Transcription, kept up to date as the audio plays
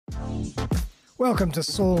Welcome to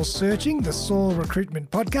Soul Searching, the Soul Recruitment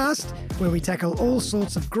Podcast, where we tackle all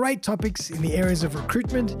sorts of great topics in the areas of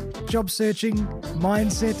recruitment, job searching,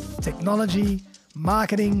 mindset, technology,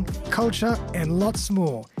 marketing, culture, and lots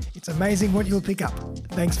more. It's amazing what you'll pick up.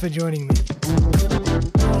 Thanks for joining me.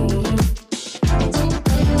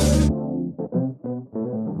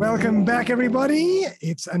 Welcome back, everybody.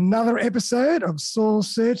 It's another episode of Soul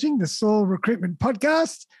Searching, the Soul Recruitment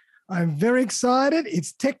Podcast. I'm very excited.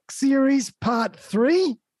 It's Tech Series Part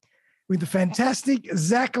 3 with the fantastic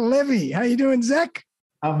Zach Levy. How are you doing, Zach?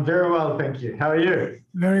 I'm very well, thank you. How are you?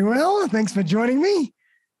 Very well. Thanks for joining me.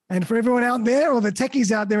 And for everyone out there, or the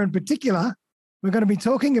techies out there in particular, we're going to be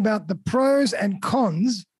talking about the pros and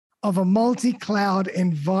cons of a multi-cloud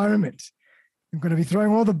environment. I'm going to be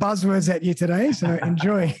throwing all the buzzwords at you today, so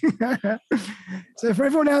enjoy. So for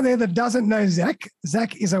everyone out there that doesn't know Zach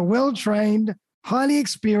is a well-trained, highly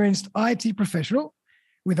experienced IT professional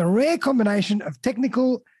with a rare combination of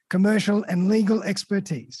technical, commercial, and legal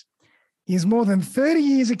expertise. He has more than 30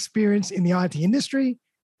 years' experience in the IT industry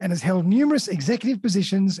and has held numerous executive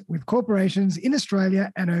positions with corporations in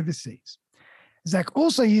Australia and overseas. Zach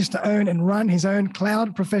also used to own and run his own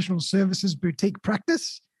cloud professional services boutique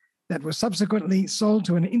practice that was subsequently sold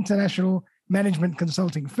to an international management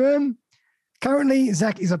consulting firm. Currently,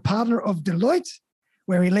 Zach is a partner of Deloitte,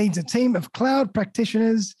 where he leads a team of cloud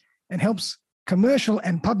practitioners and helps commercial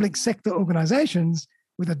and public sector organizations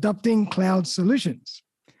with adopting cloud solutions.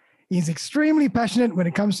 He is extremely passionate when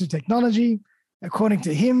it comes to technology. According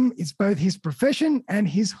to him, it's both his profession and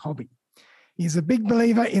his hobby. He is a big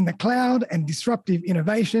believer in the cloud and disruptive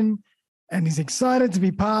innovation, and is excited to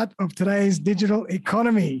be part of today's digital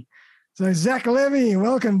economy. So Zach Levy,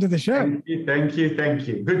 welcome to the show. Thank you.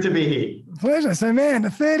 Good to be here. Pleasure. So man,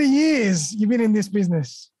 30 years you've been in this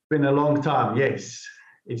business. Been a long time, yes.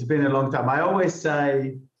 It's been a long time. I always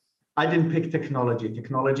say I didn't pick technology.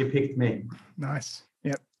 Technology picked me. Nice.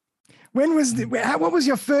 Yep. What was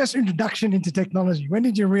your first introduction into technology? When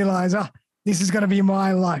did you realize, this is going to be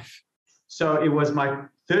my life? So it was my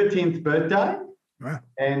 13th birthday. Wow.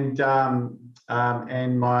 And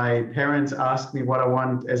my parents asked me what I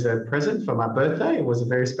want as a present for my birthday. It was a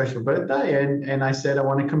very special birthday. And I said, I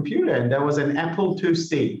want a computer. And that was an Apple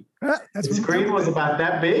IIc. The screen was about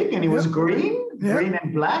that big, and it was green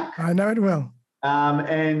and black. I know it well.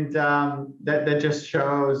 That just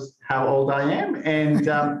shows how old I am. And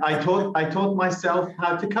I taught myself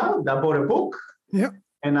how to code. I bought a book. Yep.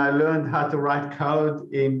 And I learned how to write code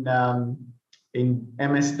in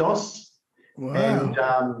MS-DOS.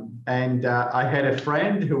 Wow. And I had a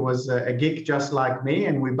friend who was a geek just like me,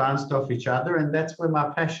 and we bounced off each other. And that's where my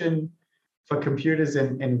passion for computers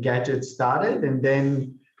and gadgets started. And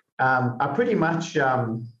then I pretty much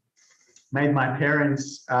made my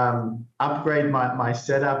parents upgrade my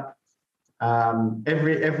setup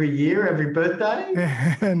every year, every birthday.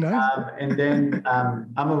 Nice. And then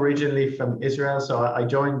I'm originally from Israel, so I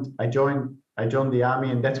joined the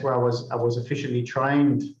army, and that's where I was officially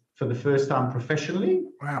trained for the first time professionally.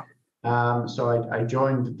 Wow. So I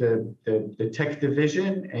joined the tech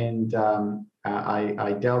division, and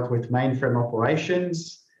I dealt with mainframe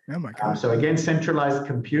operations. Oh my God. So again, centralized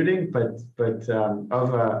computing, but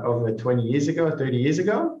over 20 years ago, 30 years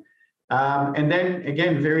ago. And then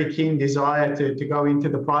again, very keen desire to go into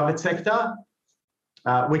the private sector,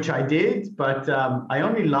 which I did, but I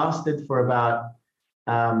only lasted for about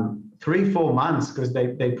 3-4 months, because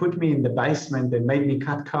they put me in the basement and made me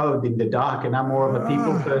cut code in the dark, and I'm more of a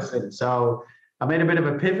people person. So I made a bit of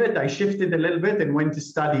a pivot. I shifted a little bit and went to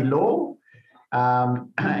study law.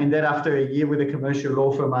 And then after a year with a commercial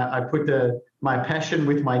law firm, I put my passion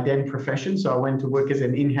with my then profession. So I went to work as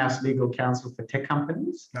an in-house legal counsel for tech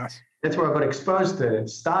companies. Nice. That's where I got exposed to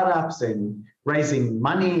startups and raising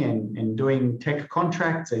money and doing tech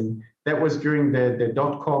contracts. And that was during the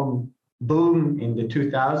dot-com boom in the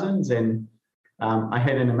 2000s. And I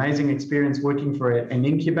had an amazing experience working for an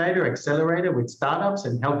incubator, accelerator with startups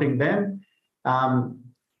and helping them.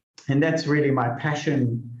 And that's really my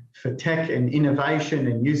passion for tech and innovation,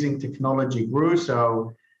 and using technology grew.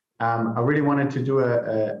 So I really wanted to do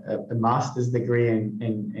a master's degree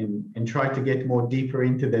and try to get more deeper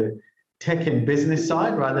into the tech and business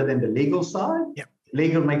side rather than the legal side. Yep.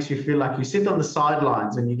 Legal makes you feel like you sit on the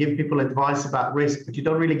sidelines and you give people advice about risk, but you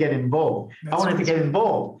don't really get involved. I wanted to get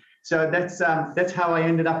involved. So that's how I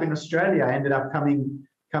ended up in Australia. I ended up coming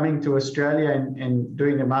to Australia and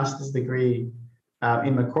doing a master's degree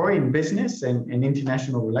in Macquarie in business and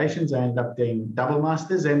international relations. I ended up doing double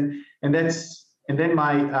masters, and then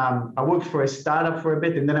I worked for a startup for a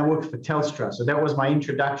bit, and then I worked for Telstra. So that was my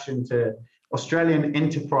introduction to Australian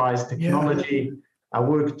enterprise technology. I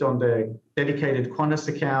worked on the dedicated Qantas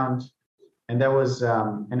account, and that was,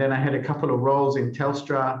 and then I had a couple of roles in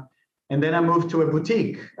Telstra, and then I moved to a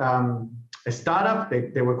boutique, a startup.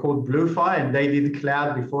 They were called Bluefire, and they did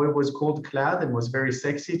cloud before it was called cloud, and was very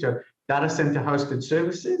sexy, to data center hosted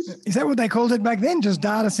services. Is that what they called it back then? Just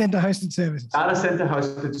data center hosted services? Data center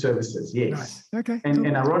hosted services, yes. Nice. Okay. And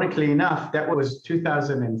ironically enough, that was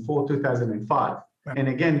 2004, 2005. Right. And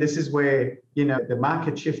again, this is where, the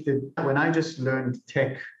market shifted. When I just learned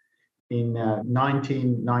tech in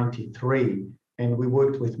 1993, and we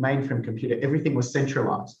worked with mainframe computer, everything was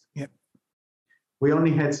centralized. Yep. We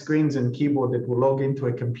only had screens and keyboard that would log into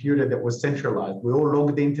a computer that was centralized. We all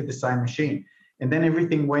logged into the same machine. And then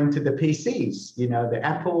everything went to the PCs, the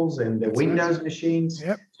Apples and the Windows machines.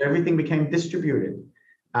 Yep. So everything became distributed.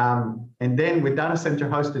 And then with data center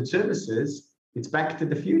hosted services, it's back to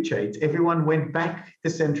the future. Everyone went back to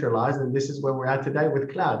centralized, and this is where we're at today with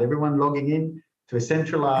cloud. Everyone logging in to a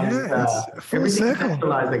centralized, full circle.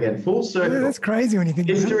 Centralized again, full circle. Yeah, that's crazy when you think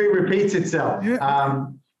history repeats itself. Yeah.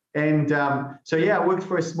 So I worked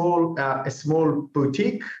for a small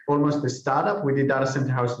boutique, almost a startup. We did data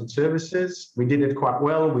center hosted services. We did it quite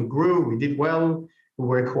well. We grew. We did well. We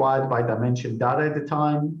were acquired by Dimension Data at the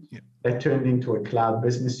time. Yeah. That turned into a cloud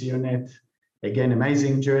business unit. Again,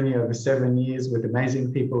 amazing journey over 7 years with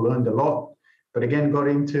amazing people. Learned a lot, but again, got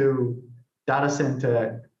into data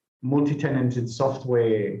center, multi-tenanted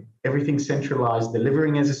software, everything centralized,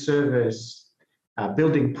 delivering as a service,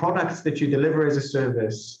 building products that you deliver as a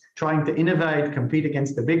service, trying to innovate, compete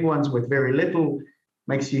against the big ones with very little,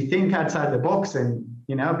 makes you think outside the box and,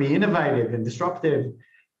 be innovative and disruptive.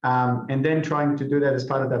 And then trying to do that as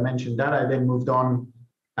part of Dimension Data. I then moved on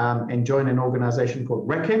and joined an organization called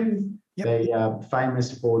Reckon. Yep. They are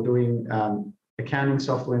famous for doing accounting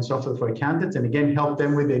software and software for accountants, and again, help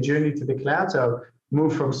them with their journey to the cloud. So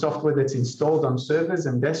move from software that's installed on servers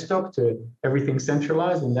and desktop to everything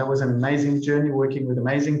centralized. And that was an amazing journey working with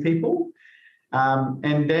amazing people.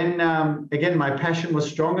 And then again, my passion was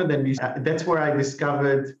stronger than me. That's where I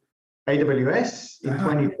discovered AWS in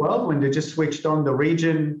 2012, when they just switched on the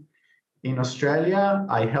region in Australia.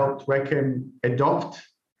 I helped Reckon adopt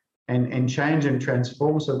and change and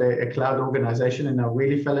transform, so they're a cloud organization, and I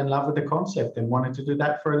really fell in love with the concept and wanted to do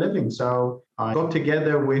that for a living. So I got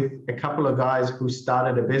together with a couple of guys who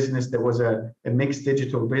started a business that was a mixed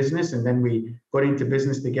digital business, and then we got into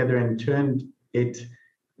business together and turned it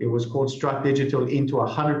was called Struct Digital, into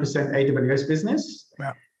 100% AWS business.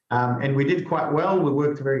 Wow. And we did quite well. We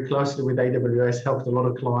worked very closely with AWS, helped a lot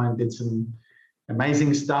of clients, did some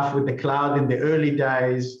amazing stuff with the cloud in the early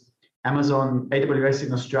days. Amazon, AWS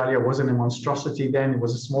in Australia wasn't a monstrosity then. It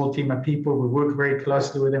was a small team of people. We worked very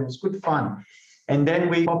closely with them. It was good fun. And then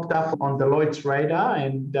we popped up on Deloitte's radar,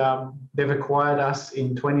 and they've acquired us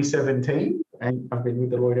in 2017. And I've been with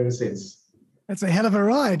Deloitte ever since. That's a hell of a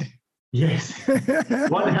ride. Yes.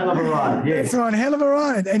 One hell of a ride. Yes. It's one hell of a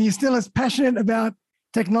ride. And you're still as passionate about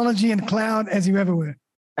technology and cloud as you ever were.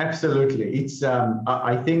 Absolutely. It's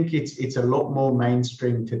I think it's a lot more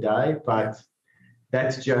mainstream today, but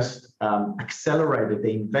that's just accelerated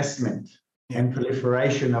the investment and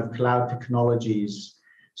proliferation of cloud technologies.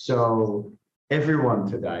 So everyone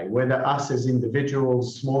today, whether us as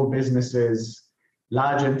individuals, small businesses,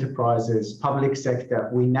 large enterprises, public sector,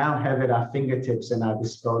 we now have at our fingertips and our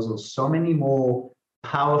disposal so many more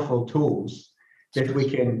powerful tools that we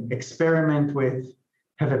can experiment with,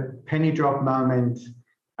 have a penny drop moment,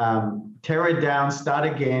 tear it down, start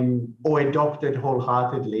again, or adopt it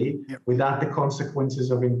wholeheartedly without the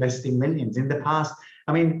consequences of investing millions. In the past,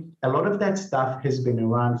 a lot of that stuff has been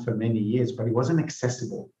around for many years, but it wasn't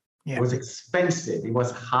accessible. Yeah. It was expensive. It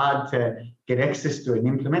was hard to get access to and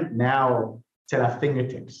implement. Now it's at our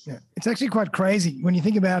fingertips. Yeah. It's actually quite crazy when you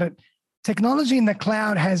think about it. Technology in the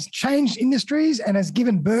cloud has changed industries and has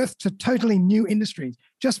given birth to totally new industries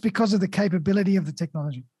just because of the capability of the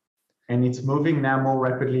technology. And it's moving now more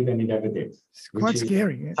rapidly than it ever did. It's quite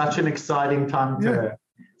scary. Yeah. Such an exciting time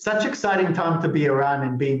to be around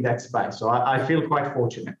and be in that space. So I feel quite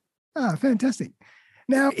fortunate. Ah, fantastic.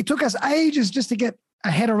 Now, it took us ages just to get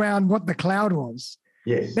a head around what the cloud was.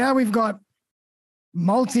 Yes. Now we've got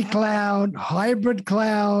multi-cloud, hybrid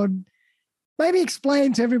cloud. Maybe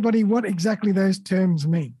explain to everybody what exactly those terms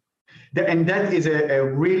mean. And that is a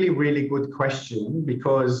really, really good question,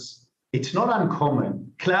 because it's not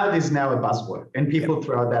uncommon. Cloud is now a buzzword, and people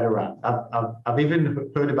throw that around. I've even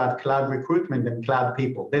heard about cloud recruitment and cloud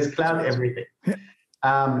people. There's cloud everything,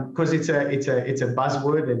 because it's a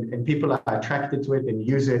buzzword, and people are attracted to it and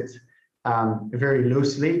use it very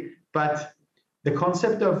loosely. But the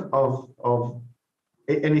concept of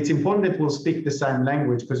and it's important that we'll speak the same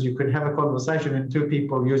language, because you could have a conversation and two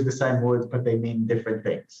people use the same words, but they mean different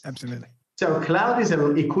things. Absolutely. So cloud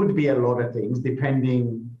it could be a lot of things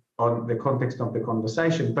depending on the context of the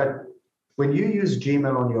conversation. But when you use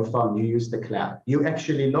Gmail on your phone, you use the cloud. You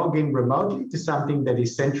actually log in remotely to something that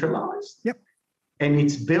is centralized. Yep. And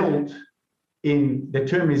it's built the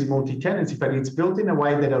term is multi-tenancy, but it's built in a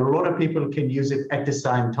way that a lot of people can use it at the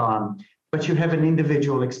same time, but you have an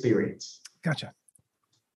individual experience. Gotcha.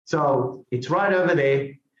 So it's right over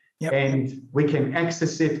there, yep. And we can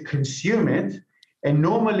access it, consume it. And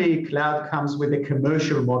normally cloud comes with a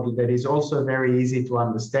commercial model that is also very easy to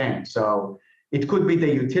understand. So it could be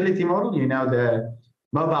the utility model, the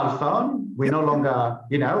mobile phone. We no longer,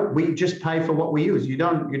 we just pay for what we use. You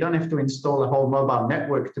don't have to install a whole mobile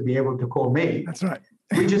network to be able to call me. That's right.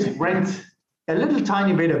 We just rent a little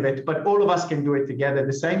tiny bit of it, but all of us can do it together.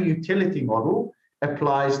 The same utility model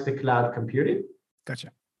applies to cloud computing.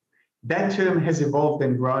 Gotcha. That term has evolved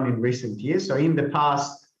and grown in recent years. So in the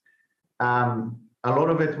past, a lot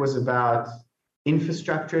of it was about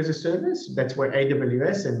infrastructure as a service. That's where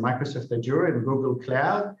AWS and Microsoft Azure and Google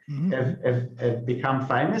Cloud have become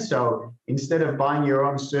famous. So instead of buying your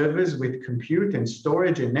own servers with compute and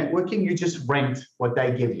storage and networking, you just rent what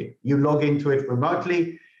they give you. You log into it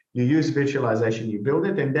remotely, you use virtualization, you build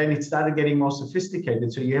it, and then it started getting more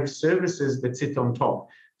sophisticated. So you have services that sit on top.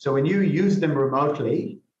 So when you use them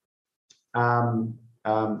remotely,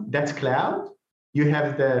 that's cloud. You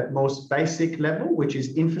have the most basic level, which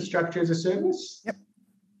is infrastructure as a service. Yep.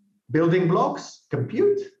 Building blocks,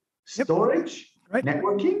 compute, storage, right.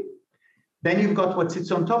 Networking. Then you've got what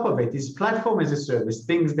sits on top of it is platform as a service,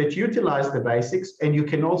 things that utilize the basics, and you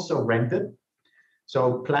can also rent it.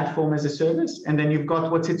 So platform as a service. And then you've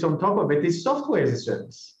got what sits on top of it is software as a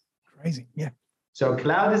service. Crazy, yeah. So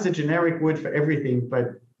cloud is a generic word for everything,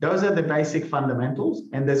 but those are the basic fundamentals.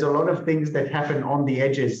 And there's a lot of things that happen on the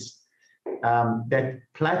edges that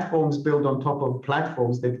platforms build on top of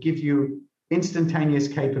platforms that give you instantaneous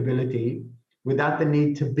capability without the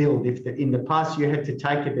need to build. In the past you had to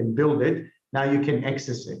take it and build it, now you can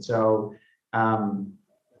access it. So,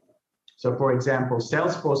 for example,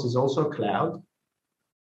 Salesforce is also cloud,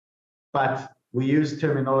 but we use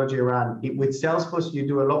terminology around it. With Salesforce, you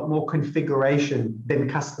do a lot more configuration than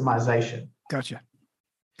customization. Gotcha.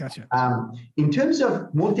 In terms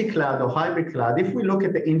of multi-cloud or hybrid cloud, if we look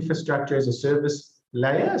at the infrastructure as a service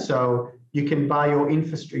layer, so you can buy your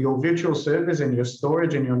virtual servers and your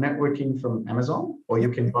storage and your networking from Amazon, or you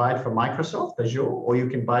can buy it from Microsoft Azure, or you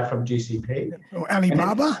can buy it from GCP. Or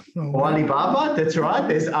Alibaba. Or Alibaba, that's right.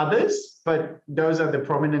 There's others, but those are the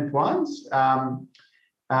prominent ones.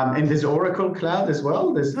 And there's Oracle Cloud as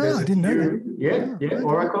well. I didn't know that. Yeah. Okay.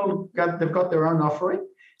 Oracle, they've got their own offering.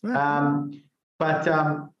 Right.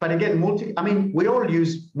 But again, we all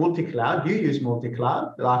use multi-cloud. You use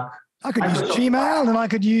multi-cloud. Like I could use Gmail, and I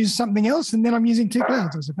could use something else, and then I'm using two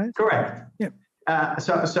clouds, I suppose. Correct. Yep.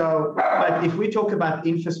 But if we talk about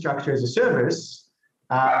infrastructure as a service,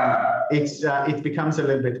 it becomes a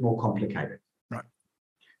little bit more complicated. Right.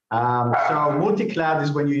 So multi-cloud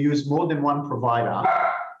is when you use more than one provider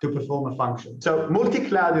to perform a function. So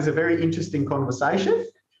multi-cloud is a very interesting conversation,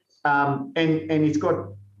 and it's got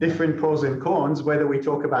different pros and cons, whether we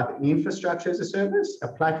talk about an infrastructure as a service, a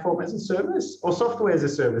platform as a service, or software as a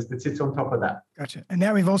service that sits on top of that. Gotcha. And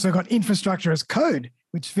now we've also got infrastructure as code,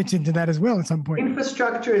 which fits into that as well at some point.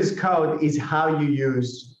 Infrastructure as code is how you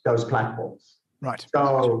use those platforms. Right.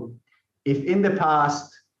 So if in the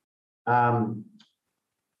past,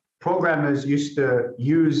 programmers used to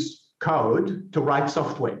use code to write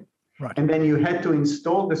software, right, and then you had to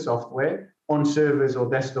install the software on servers or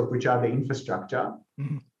desktop, which are the infrastructure.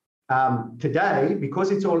 Mm-hmm. Today,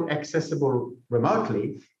 because it's all accessible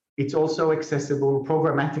remotely, it's also accessible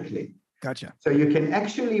programmatically. Gotcha. So you can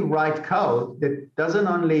actually write code that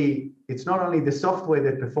it's not only the software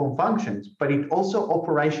that perform functions, but it also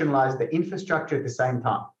operationalizes the infrastructure at the same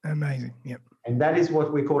time. Amazing. Yep. And that is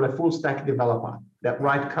what we call a full stack developer, that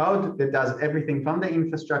write code that does everything from the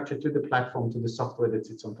infrastructure to the platform to the software that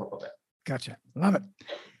sits on top of it. Gotcha. Love it.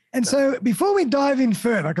 And so before we dive in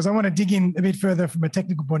further, because I want to dig in a bit further from a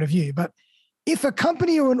technical point of view, but if a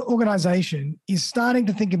company or an organization is starting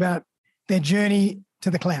to think about their journey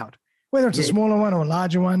to the cloud, whether it's a smaller one or a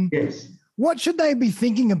larger one, what should they be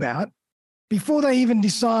thinking about before they even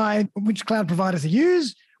decide which cloud provider to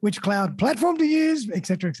use, which cloud platform to use, et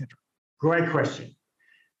cetera, et cetera? Great question.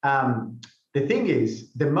 The thing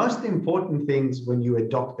is, the most important things when you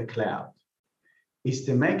adopt the cloud is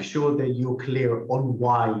to make sure that you're clear on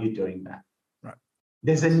why you're doing that. Right.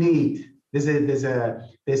 There's a need. There's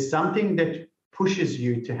something that pushes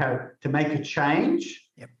you to make a change,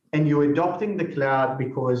 Yep. and you're adopting the cloud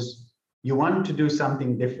because you want to do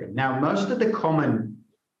something different. Now, most of the common,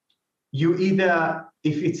 you either,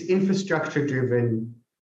 if it's infrastructure driven,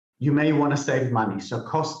 you may want to save money. So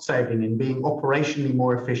cost saving and being operationally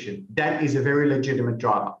more efficient. That is a very legitimate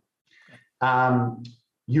driver.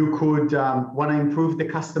 You could want to improve the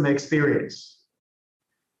customer experience.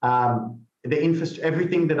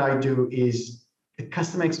 Everything that I do is, the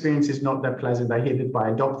customer experience is not that pleasant. I hear that by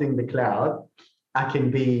adopting the cloud, I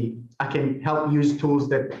can help use tools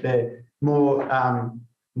that the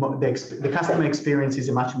customer experience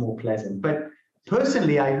is much more pleasant. But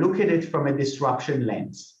personally, I look at it from a disruption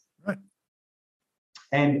lens. Right.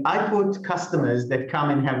 And I put customers that come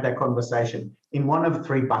and have that conversation in one of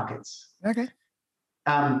three buckets. Okay.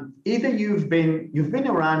 Either you've been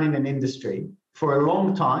around in an industry for a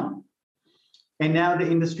long time, and now the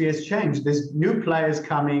industry has changed. There's new players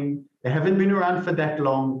coming. They haven't been around for that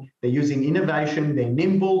long. They're using innovation. They're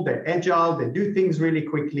nimble. They're agile. They do things really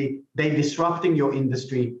quickly. They're disrupting your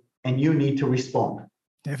industry, and you need to respond.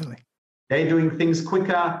 Definitely. They're doing things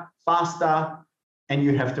quicker, faster, and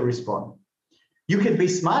you have to respond. You can be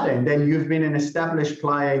smarter, and then you've been an established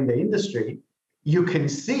player in the industry. You can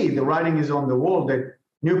see the writing is on the wall that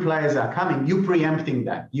new players are coming. You're preempting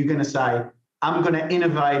that. You're going to say, I'm going to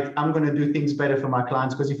innovate. I'm going to do things better for my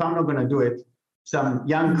clients, because if I'm not going to do it, some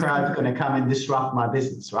young crowd is going to come and disrupt my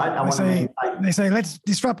business, right? They say, let's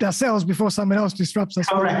disrupt ourselves before someone else disrupts us.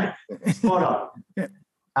 Correct. Spot on. Yeah.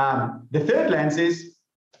 The third lens is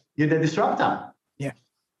you're the disruptor. Yeah.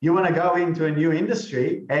 You want to go into a new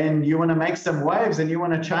industry and you want to make some waves and you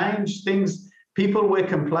want to change things. People were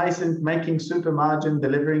complacent, making super margin,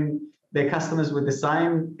 delivering their customers with the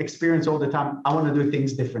same experience all the time. I want to do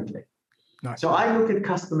things differently. Nice. So I look at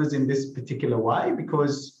customers in this particular way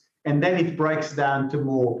and then it breaks down to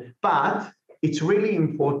more. But it's really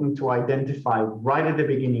important to identify right at the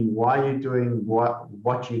beginning why you're doing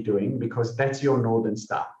what you're doing, because that's your Northern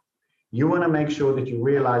Star. You want to make sure that you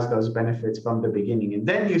realize those benefits from the beginning, and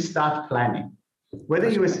then you start planning. Whether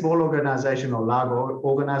you're a small organization or large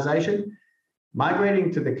organization,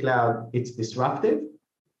 migrating to the cloud, it's disruptive,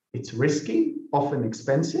 it's risky, often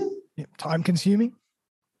expensive. Yeah. Time consuming,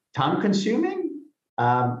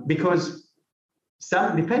 because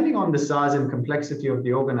depending on the size and complexity of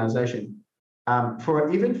the organization,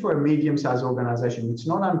 even for a medium-sized organization, it's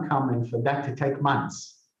not uncommon for that to take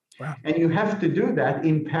months. Wow. And you have to do that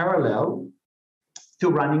in parallel to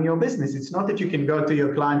running your business. It's not that you can go to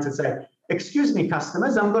your clients and say, excuse me,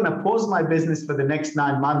 customers, I'm going to pause my business for the next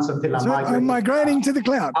 9 months until I'm migrating to the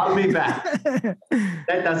cloud. I'll be back.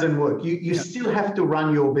 That doesn't work. You still have to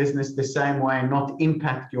run your business the same way and not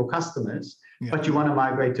impact your customers, but you want to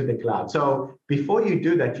migrate to the cloud. So before you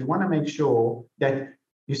do that, you want to make sure that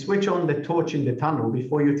you switch on the torch in the tunnel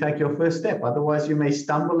before you take your first step. Otherwise, you may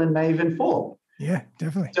stumble and may even fall. Yeah,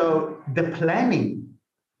 definitely. So the planning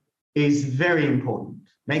is very important.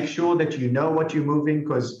 Make sure that you know what you're moving,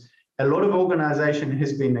 because a lot of organization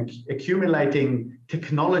has been accumulating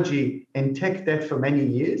technology and tech debt for many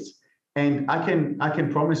years. And I can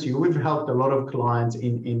promise you, we've helped a lot of clients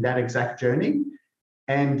in that exact journey.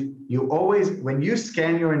 And you always, when you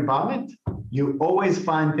scan your environment, you always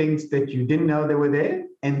find things that you didn't know they were there,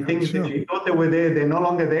 and things that you thought they were there, they're no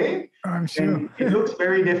longer there. I'm sure. And it looks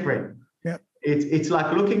very different. Yeah. It's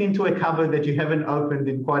like looking into a cupboard that you haven't opened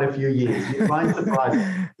in quite a few years. You find surprises.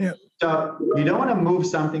 Yeah. So you don't want to move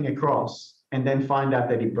something across and then find out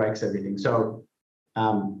that it breaks everything. So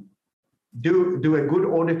do a good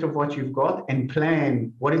audit of what you've got and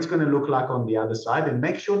plan what it's going to look like on the other side, and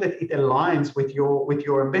make sure that it aligns with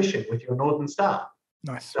your ambition, with your Northern Star.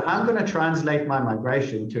 Nice. So I'm going to translate my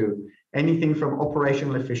migration to anything from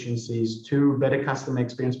operational efficiencies to better customer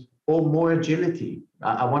experience or more agility.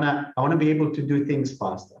 I want to be able to do things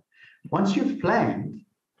faster. Once you've planned,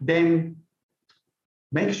 then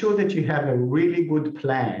make sure that you have a really good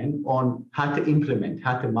plan on how to implement,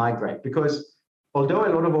 how to migrate, because although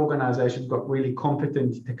a lot of organizations got really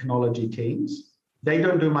competent technology teams, they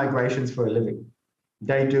don't do migrations for a living.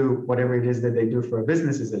 They do whatever it is that they do for a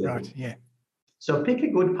business as a living. Right, yeah. So pick a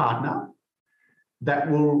good partner that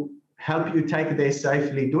will help you take there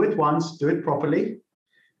safely. Do it once, do it properly,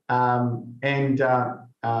 and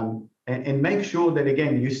make sure that,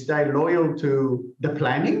 again, you stay loyal to the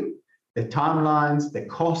planning, the timelines, the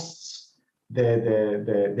costs,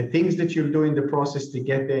 the things that you'll do in the process to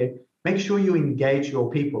get there. Make sure you engage your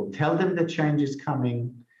people. Tell them the change is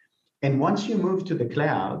coming. And once you move to the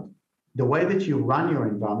cloud, the way that you run your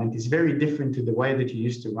environment is very different to the way that you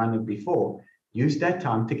used to run it before. use that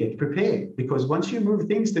time to get prepared. Because once you move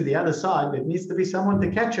things to the other side, there needs to be someone to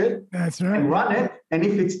catch it and run it. And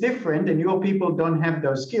if it's different and your people don't have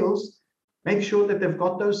those skills, make sure that they've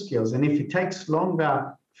got those skills. And if it takes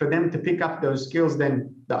longer for them to pick up those skills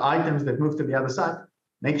than the items that move to the other side,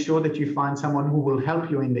 make sure that you find someone who will help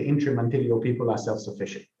you in the interim until your people are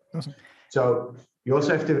self-sufficient. Awesome. So you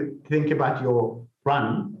also have to think about your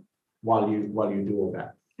run while you do all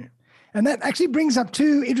that. Yeah. And that actually brings up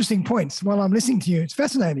two interesting points while I'm listening to you. It's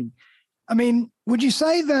fascinating. I mean, would you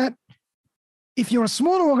say that if you're a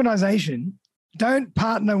smaller organization, don't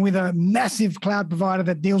partner with a massive cloud provider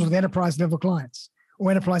that deals with enterprise level clients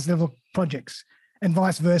or enterprise level projects and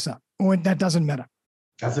vice versa, or that doesn't matter?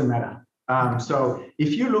 Doesn't matter. So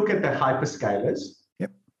if you look at the hyperscalers,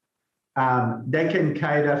 yep, they can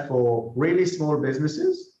cater for really small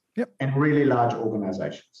businesses, yep, and really large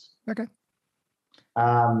organizations. Okay.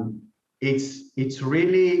 It's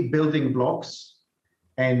really building blocks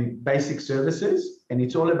and basic services, and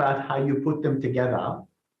it's all about how you put them together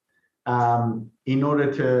in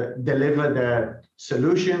order to deliver the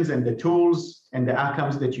solutions and the tools and the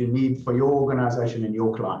outcomes that you need for your organization and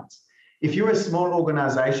your clients. If you're a small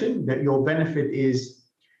organization, that your benefit is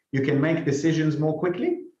you can make decisions more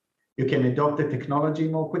quickly, you can adopt the technology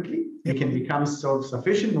more quickly, you can become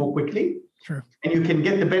self-sufficient more quickly, True, and you can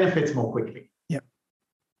get the benefits more quickly. Yep.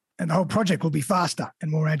 And the whole project will be faster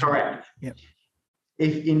and more agile. Correct. Yep.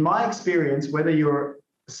 If in my experience, whether you're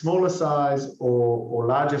smaller size or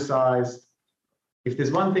larger size, if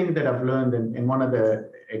there's one thing that I've learned, and one of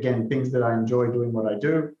the, again, things that I enjoy doing what I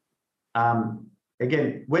do,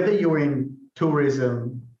 again, whether you're in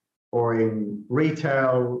tourism or in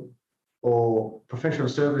retail or professional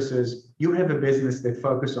services, you have a business that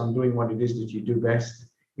focuses on doing what it is that you do best.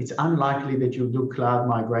 It's unlikely that you'll do cloud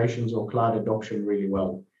migrations or cloud adoption really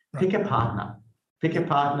well. Right. Pick a partner. Pick a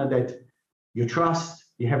partner that you trust,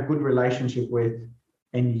 you have good relationship with,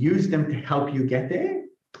 and use them to help you get there.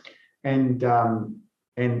 And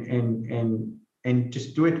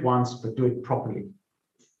just do it once, but do it properly.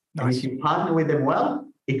 Nice. And if you partner with them well,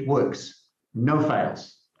 it works. No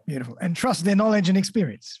fails. Beautiful. And trust their knowledge and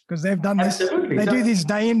experience, because they've done Absolutely. This. They do this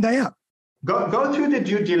day in, day out. Go through the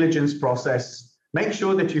due diligence process. Make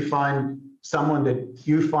sure that you find someone that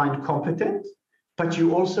you find competent, but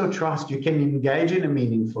you also trust you can engage in a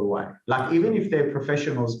meaningful way. Like, even if they're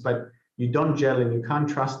professionals, but you don't gel and you can't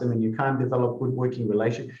trust them and you can't develop good working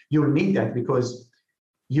relations, you'll need that, because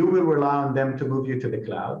you will rely on them to move you to the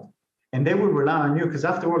cloud. And they will rely on you, because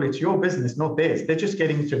after all, it's your business, not theirs. They're just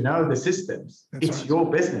getting to know the systems. It's right.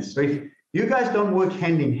 Your business. So if you guys don't work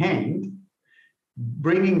hand in hand,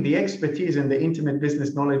 bringing the expertise and the intimate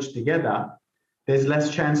business knowledge together, there's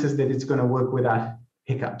less chances that it's going to work without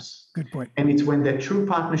hiccups. Good point. And it's when that true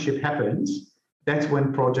partnership happens, that's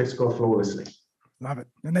when projects go flawlessly. Love it.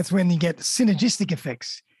 And that's when you get synergistic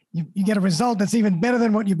effects. You get a result that's even better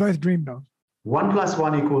than what you both dreamed of. 1 +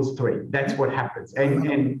 1 = 3. That's what happens.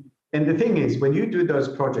 And the thing is, when you do those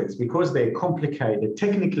projects, because they're complicated,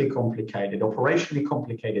 technically complicated, operationally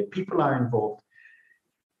complicated, people are involved.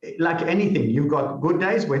 Like anything, you've got good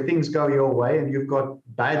days where things go your way, and you've got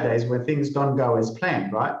bad days where things don't go as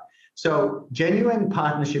planned, right? So genuine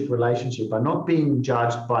partnership relationships are not being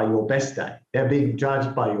judged by your best day. They're being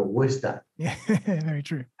judged by your worst day. Yeah, very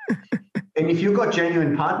true. And if you've got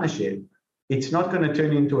genuine partnership, it's not going to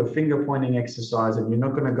turn into a finger-pointing exercise, and you're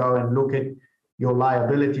not going to go and look at your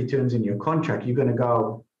liability terms in your contract. You're going to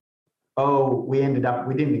go, oh, we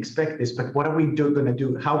didn't expect this, but what are we going to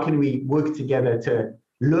do? How can we work together to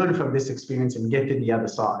learn from this experience and get to the other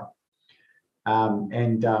side?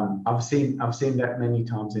 I've seen that many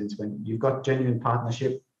times. It's when you've got genuine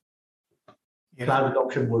partnership, cloud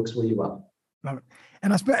adoption works really well. Love it.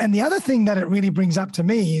 And the other thing that it really brings up to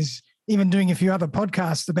me is, even doing a few other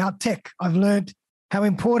podcasts about tech, I've learned how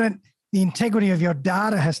important the integrity of your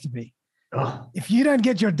data has to be. Oh. If you don't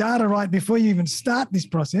get your data right before you even start this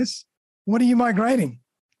process, what are you migrating?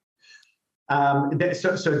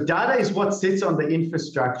 So data is what sits on the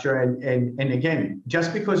infrastructure. And again,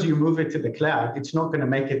 just because you move it to the cloud, it's not going to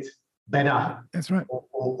make it better. That's right.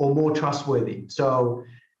 Or more trustworthy. So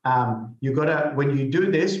you got to, when you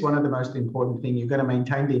do this, one of the most important things, you've got to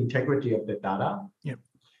maintain the integrity of the data. Yep.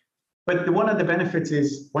 But one of the benefits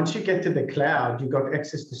is, once you get to the cloud, you've got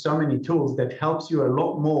access to so many tools that helps you a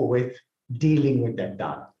lot more with dealing with that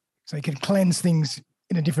data. So you can cleanse things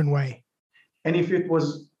in a different way. And if it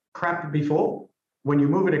was crap before, when you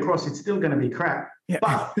move it across, it's still going to be crap. Yeah.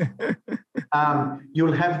 But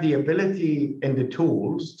you'll have the ability and the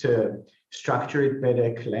tools to structure it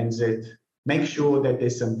better, cleanse it, make sure that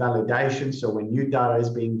there's some validation. So when new data is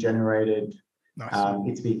being generated,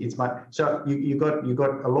 Nice. So you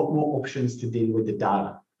got a lot more options to deal with the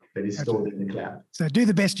data that is stored in the cloud. So do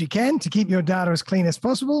the best you can to keep your data as clean as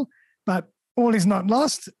possible, but all is not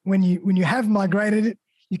lost. When you have migrated it,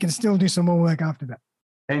 you can still do some more work after that.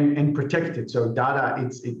 And protect it. So data,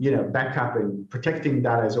 backup and protecting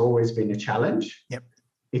data has always been a challenge. Yep.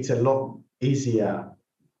 It's a lot easier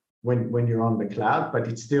when you're on the cloud, but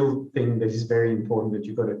it's still a thing that is very important that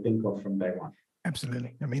you've got to think of from day one.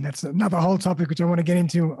 Absolutely. I mean, that's another whole topic which I want to get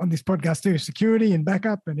into on this podcast too, security and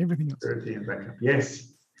backup and everything else. Security and backup,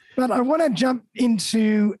 yes. But I want to jump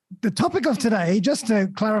into the topic of today, just to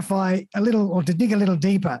clarify a little or to dig a little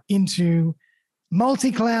deeper into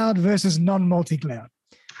multi-cloud versus non-multi-cloud.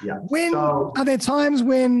 Yeah. Are there times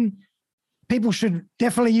when people should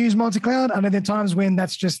definitely use multi-cloud? Are there times when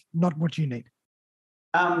that's just not what you need?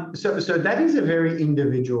 So that is a very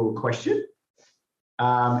individual question.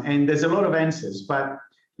 And there's a lot of answers, but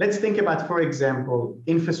let's think about, for example,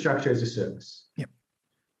 infrastructure as a service. Yep.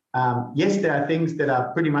 Yes, there are things that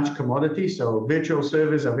are pretty much commodity. So virtual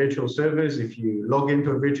servers are virtual servers. If you log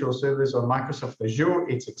into a virtual service on Microsoft Azure,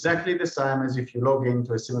 it's exactly the same as if you log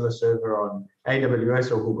into a similar server on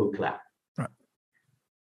AWS or Google Cloud. Right.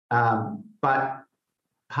 But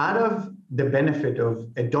part of the benefit of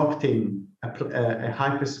adopting a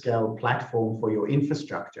hyperscale platform for your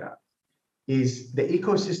infrastructure is the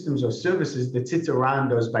ecosystems of services that sit around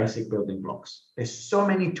those basic building blocks. There's so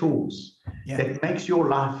many tools that makes your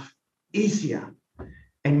life easier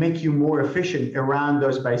and make you more efficient around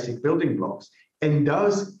those basic building blocks. And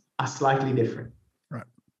those are slightly different. Right.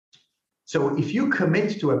 So if you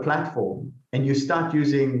commit to a platform and you start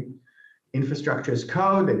using infrastructure as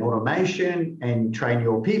code and automation and train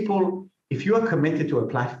your people, if you are committed to a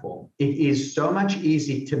platform, it is so much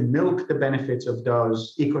easier to milk the benefits of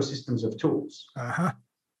those ecosystems of tools. Uh-huh.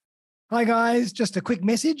 Hi, guys. Just a quick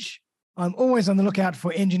message. I'm always on the lookout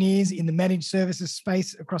for engineers in the managed services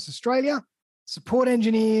space across Australia, support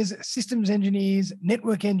engineers, systems engineers,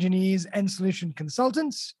 network engineers, and solution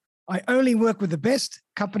consultants. I only work with the best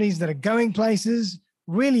companies that are going places,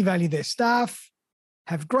 really value their staff,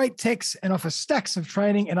 have great techs, and offer stacks of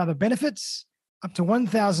training and other benefits. Up to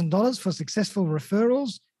 $1,000 for successful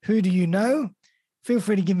referrals. Who do you know? Feel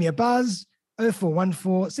free to give me a buzz,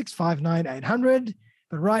 0414 659 800.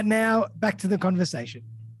 But right now, back to the conversation.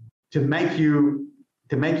 To make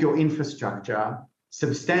your infrastructure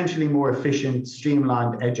substantially more efficient,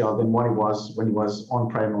 streamlined, agile than what it was when it was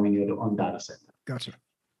on-prem or in your own data center. Gotcha.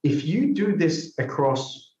 If you do this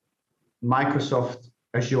across Microsoft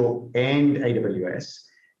Azure and AWS,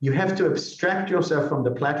 you have to abstract yourself from the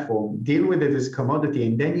platform, deal with it as commodity,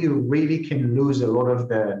 and then you really can lose a lot of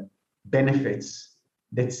the benefits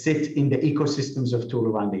that sit in the ecosystems of tool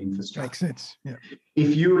around the infrastructure. Makes sense. Yeah.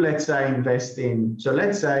 If you, let's say,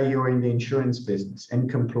 let's say you're in the insurance business and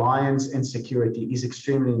compliance and security is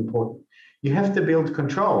extremely important. You have to build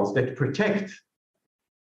controls that protect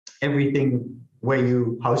everything where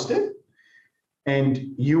you host it, and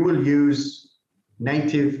you will use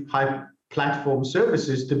native platform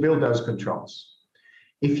services to build those controls.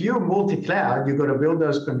 If you're multi-cloud, you've got to build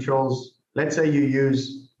those controls. Let's say you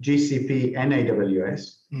use GCP and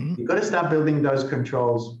AWS. Mm-hmm. You've got to start building those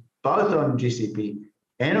controls both on GCP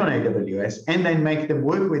and on AWS, and then make them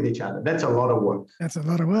work with each other. That's a lot of work. That's a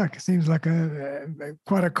lot of work. It seems like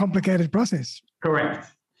quite a complicated process. Correct.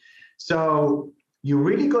 So you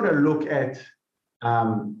really got to look at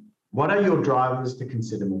what are your drivers to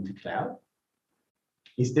consider multi-cloud?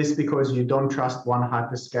 Is this because you don't trust one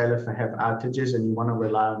hyperscaler for have outages and you want to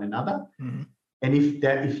rely on another? Mm-hmm. And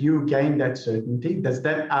if you gain that certainty, does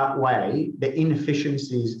that outweigh the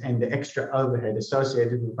inefficiencies and the extra overhead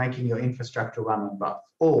associated with making your infrastructure run on both?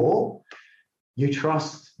 Or you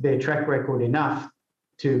trust their track record enough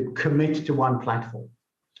to commit to one platform?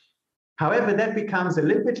 However, that becomes a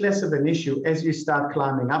little bit less of an issue as you start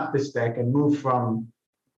climbing up the stack and move from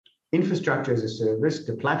infrastructure as a service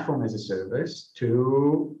to platform as a service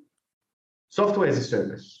to software as a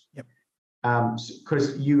service. Yep.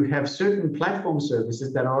 Because you have certain platform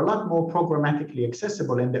services that are a lot more programmatically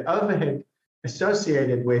accessible, and the overhead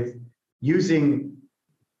associated with using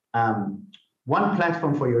one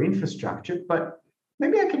platform for your infrastructure, but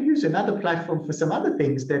maybe I can use another platform for some other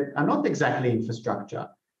things that are not exactly infrastructure.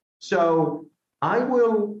 So I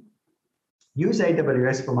will use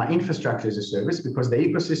AWS for my infrastructure as a service because the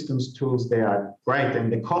ecosystems tools there are great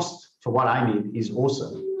and the cost for what I need is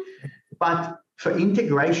awesome. But for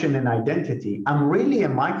integration and identity, I'm really a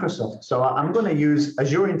Microsoft. So I'm going to use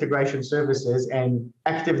Azure Integration Services and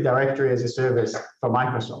Active Directory as a service for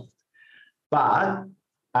Microsoft. But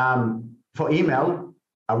for email,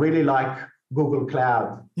 I really like Google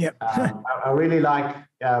Cloud. Yep. I really like,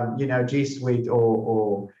 G Suite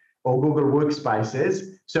or Google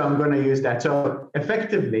Workspaces. So I'm going to use that. So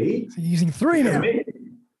effectively, So you're using 3 now.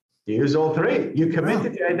 You use all 3. You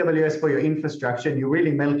committed to AWS for your infrastructure, and you're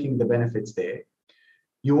really milking the benefits there.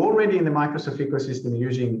 You're already in the Microsoft ecosystem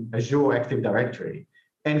using Azure Active Directory.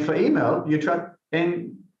 And for email,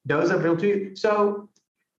 and those are built to you. So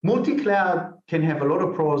multi-cloud can have a lot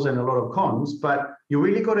of pros and a lot of cons, but you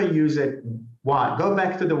really got to use it. Why? Go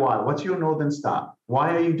back to the why. What's your Northern Star?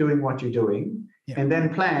 Why are you doing what you're doing? Yeah. And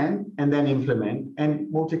then plan and then implement.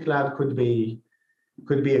 And multi-cloud could be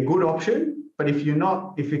a good option, but if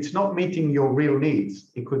it's not meeting your real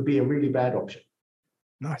needs, it could be a really bad option.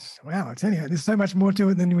 Nice. Wow. I tell you, there's so much more to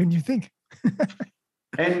it than when you think.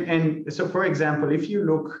 and so, for example, if you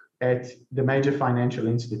look at the major financial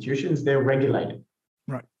institutions, they're regulated.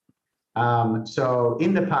 Right. So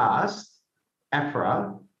in the past,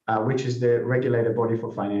 APRA, which is the regulated body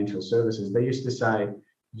for financial services, they used to say,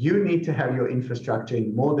 you need to have your infrastructure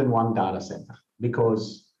in more than one data center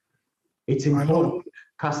because it's important.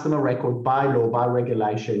 Customer record, by law, by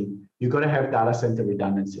regulation, you've got to have data center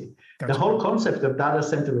redundancy. Gotcha. The whole concept of data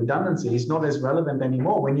center redundancy is not as relevant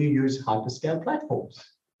anymore when you use hyperscale platforms.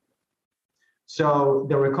 So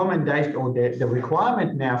the recommendation or the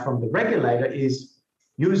requirement now from the regulator is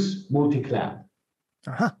use multi-cloud.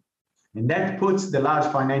 And that puts the large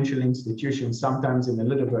financial institutions sometimes in a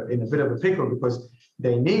bit of a pickle because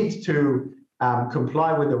they need to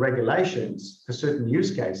comply with the regulations for certain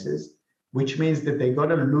use cases, which means that they got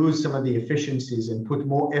to lose some of the efficiencies and put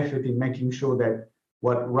more effort in making sure that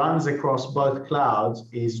what runs across both clouds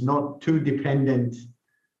is not too dependent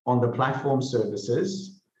on the platform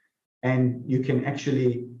services, and you can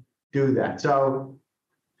actually do that. So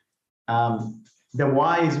the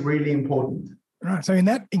why is really important. Right. So in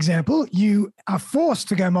that example, you are forced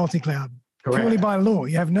to go multi-cloud. Correct. Purely by law.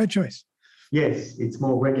 You have no choice. Yes, it's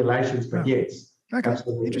more regulations, but yes. Okay,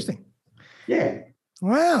 absolutely. Interesting. Yeah.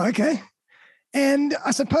 Wow, okay. And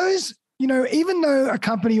I suppose, even though a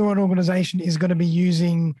company or an organization is going to be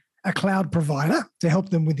using a cloud provider to help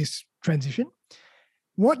them with this transition,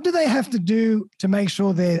 what do they have to do to make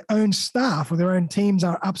sure their own staff or their own teams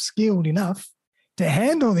are upskilled enough to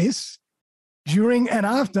handle this during and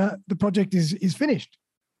after the project is finished?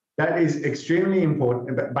 That is extremely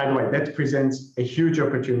important. But by the way, that presents a huge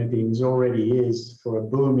opportunity and already is for a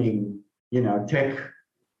booming, tech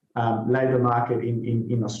labor market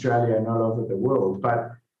in Australia and all over the world.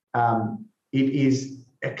 But it is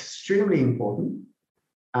extremely important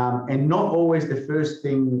and not always the first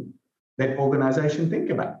thing that organizations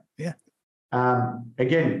think about. Yeah.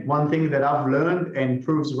 Again, one thing that I've learned and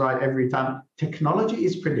proves right every time, technology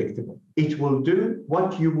is predictable. It will do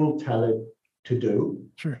what you will tell it to do.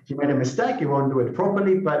 Sure. If you made a mistake, you won't do it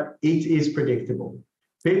properly, but it is predictable.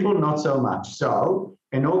 People, not so much. So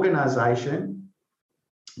an organization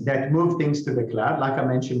that move things to the cloud, like I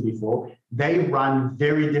mentioned before, they run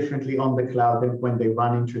very differently on the cloud than when they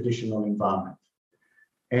run in traditional environment.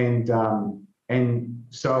 And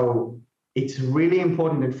so it's really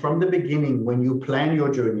important that from the beginning, when you plan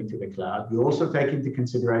your journey to the cloud, you also take into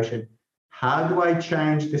consideration, how do I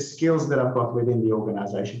change the skills that I've got within the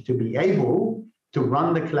organization to be able to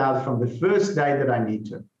run the cloud from the first day that I need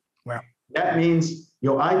to? Wow. That means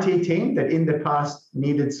your IT team that in the past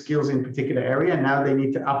needed skills in a particular area, now they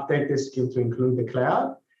need to update their skill to include the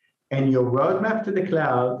cloud. And your roadmap to the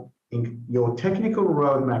cloud, your technical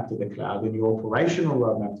roadmap to the cloud, and your operational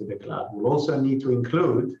roadmap to the cloud will also need to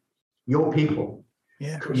include your people.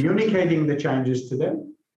 Yeah, communicating the changes to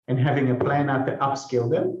them and having a plan out to upskill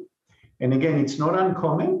them. And again, it's not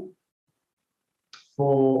uncommon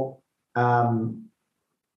for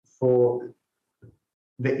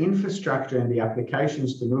the infrastructure and the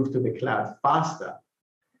applications to move to the cloud faster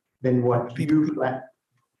than what you plan,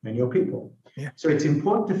 than your people. Yeah. So it's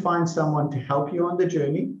important to find someone to help you on the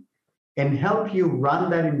journey and help you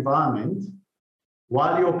run that environment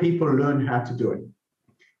while your people learn how to do it.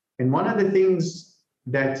 And one of the things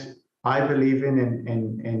that I believe in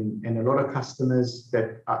and a lot of customers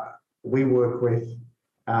that we work with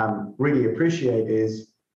really appreciate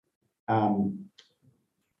is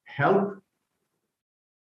help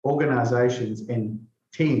organizations and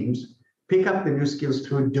teams pick up the new skills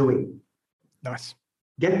through doing. Nice.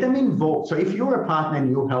 Get them involved. So if you're a partner and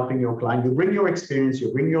you're helping your client, you bring your experience,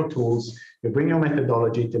 you bring your tools, you bring your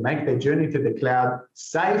methodology to make their journey to the cloud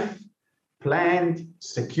safe, planned,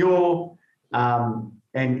 secure, and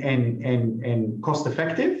cost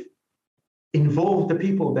effective. Involve the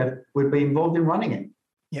people that would be involved in running it.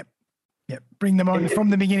 Yep. Bring them on from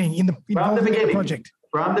the beginning in the project.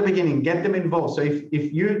 From the beginning, get them involved. So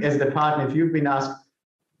if you, as the partner, if you've been asked,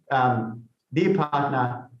 dear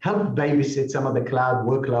partner, help babysit some of the cloud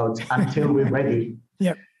workloads until we're ready.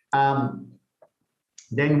 Yep.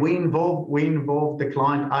 Then we involve the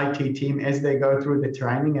client IT team as they go through the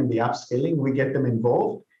training and the upskilling. We get them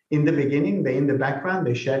involved. In the beginning, they're in the background,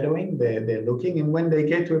 they're shadowing, they're looking. And when they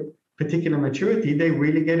get to a particular maturity, they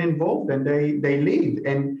really get involved and they lead.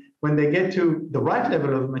 And when they get to the right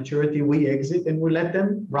level of maturity, we exit and we let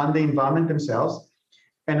them run the environment themselves.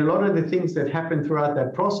 And a lot of the things that happen throughout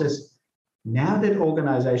that process, now that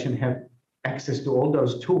organizations have access to all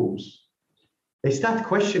those tools, they start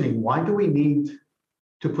questioning, why do we need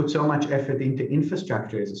to put so much effort into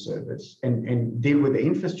infrastructure as a service and deal with the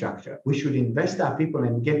infrastructure? We should invest our people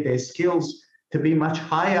and get their skills to be much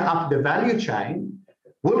higher up the value chain.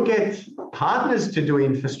 We'll get partners to do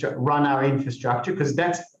run our infrastructure, because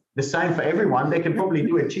that's the same for everyone. They can probably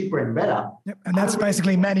do it cheaper and better. Yep. And that's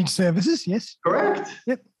basically managed services, yes? Correct.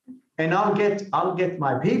 Yep. And I'll get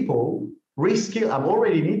my people reskill. I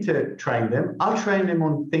already need to train them. I'll train them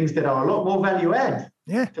on things that are a lot more value add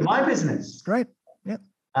to my business. Great. Yep.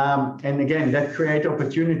 And again, that create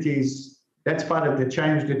opportunities. That's part of the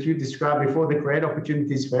change that you described before, the create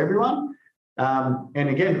opportunities for everyone. And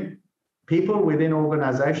again, people within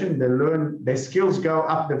organization, they learn, their skills go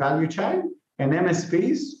up the value chain, and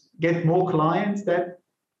MSPs get more clients that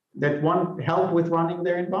want help with running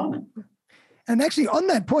their environment. And actually on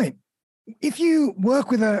that point, if you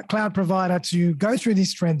work with a cloud provider to go through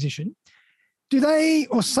this transition, do they,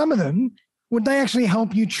 or some of them, would they actually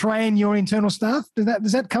help you train your internal staff?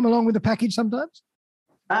 Does that come along with the package sometimes?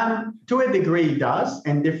 To a degree, it does,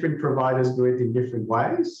 and different providers do it in different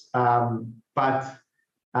ways. But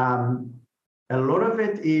a lot of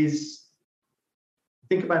it is,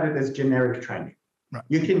 think about it as generic training. Right.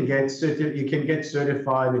 You can get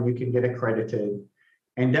certified and you can get accredited,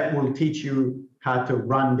 and that will teach you how to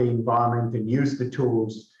run the environment and use the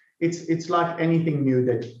tools. It's like anything new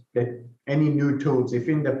that any new tools. If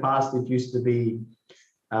in the past it used to be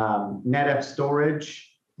NetApp storage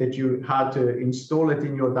that you had to install it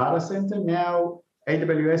in your data center, now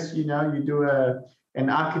AWS, you do an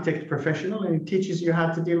architect professional and it teaches you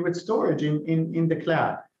how to deal with storage in the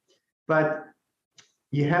cloud. But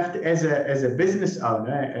you have to, as a business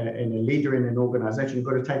owner and a leader in an organization, you've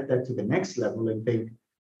got to take that to the next level and think,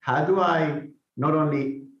 how do I not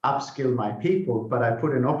only upskill my people, but I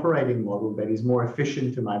put an operating model that is more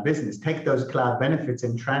efficient to my business, take those cloud benefits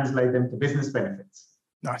and translate them to business benefits.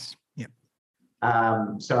 Nice. Yeah.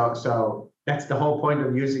 So that's the whole point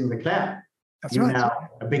of using the cloud. That's right. Now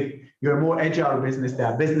you're a more agile business that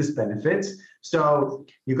have business benefits. So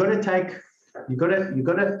you got to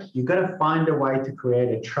find a way to create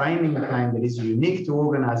a training plan that is unique to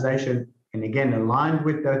organization, and again, aligned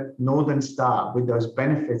with the Northern Star, with those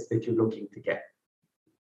benefits that you're looking to get.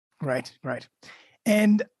 Right.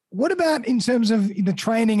 And what about in terms of the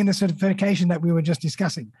training and the certification that we were just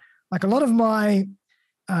discussing? Like a lot of my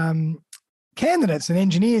candidates and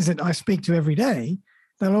engineers that I speak to every day,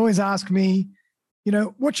 they'll always ask me,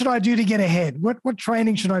 what should I do to get ahead? What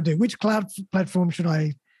training should I do? Which cloud platform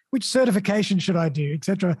which certification should I do, et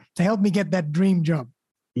cetera, to help me get that dream job?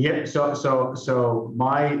 Yeah, so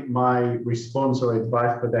my response or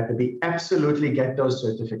advice for that would be absolutely get those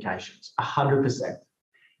certifications, 100%.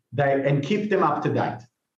 And keep them up to date.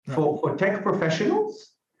 Right. For tech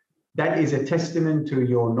professionals, that is a testament to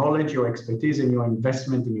your knowledge, your expertise, and your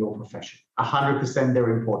investment in your profession. 100% they're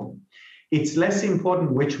important. It's less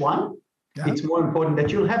important which one. Yeah. It's more important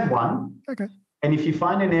that you'll have one. Okay. And if you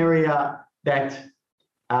find an area that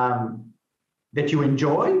you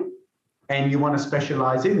enjoy and you want to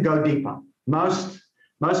specialize in, go deeper. Most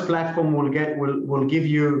platform will give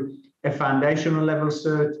you a foundational level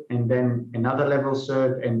cert and then another level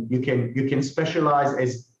cert, and you can specialize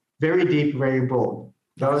as very deep, very broad.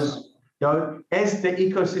 Those as the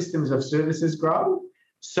ecosystems of services grow,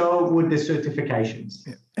 so would the certifications.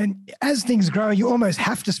 Yeah. And as things grow, you almost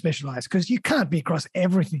have to specialize because you can't be across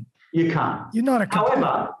everything. You can't. You're not a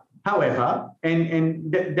However,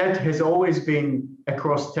 and that has always been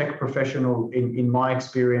across tech professional in my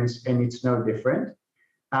experience, and it's no different.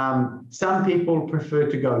 Some people prefer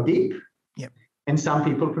to go deep, yep, and some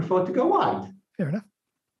people prefer to go wide. Fair enough.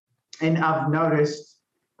 And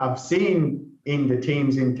I've seen in the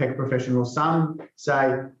teams in tech professionals, some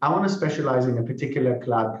say, I want to specialize in a particular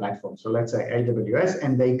cloud platform. So let's say AWS,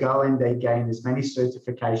 and they go and they gain as many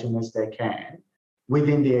certifications as they can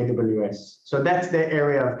within the AWS. So that's their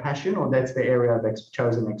area of passion, or that's their area of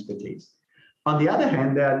chosen expertise. On the other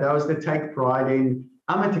hand, there are those that take pride in,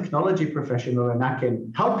 I'm a technology professional and I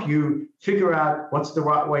can help you figure out what's the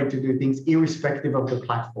right way to do things irrespective of the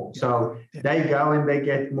platform. So they go and they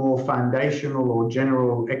get more foundational or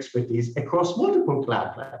general expertise across multiple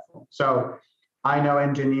cloud platforms. So I know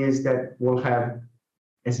engineers that will have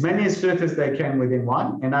as many certs as they can within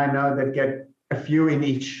one, and I know that get a few in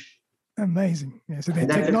each. Amazing. Yeah, so they're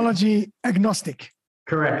technology agnostic.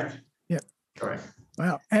 Correct. Yeah. Correct.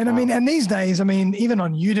 Wow. And I mean, and these days, I mean, even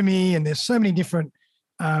on Udemy, and there's so many different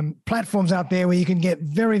platforms out there where you can get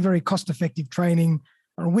very, very cost-effective training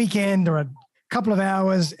on a weekend or a couple of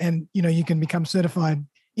hours, and you can become certified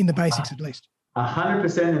in the basics at least.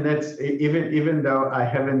 100%, and that's even though I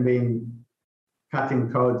haven't been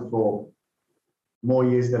cutting code for more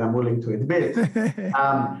years than I'm willing to admit.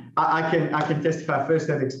 I can testify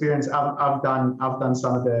firsthand experience. I've done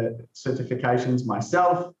some of the certifications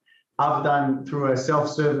myself. I've done through a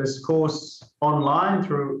self-service course online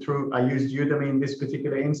through I used Udemy in this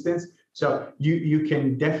particular instance. So you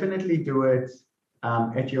can definitely do it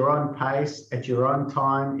at your own pace, at your own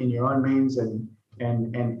time, in your own means, and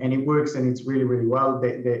it works, and it's really, really well.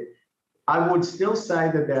 I would still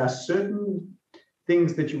say that there are certain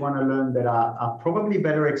things that you want to learn that are probably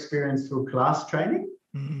better experienced through class training.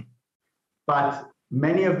 Mm-hmm. But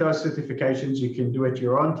many of those certifications you can do at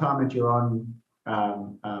your own time, at your own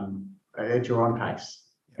pace,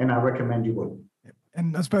 and I recommend you would.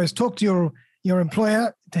 And I suppose talk to your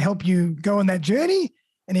employer to help you go on that journey.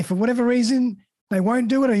 And if for whatever reason they won't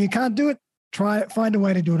do it or you can't do it, find a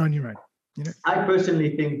way to do it on your own. I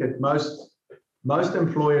personally think that most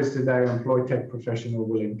employers today, employ tech professional,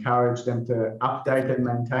 will encourage them to update and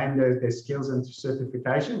maintain their skills and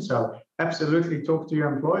certification. So absolutely talk to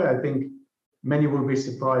your employer. I think many will be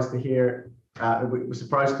surprised to hear,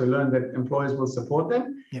 surprised to learn that employers will support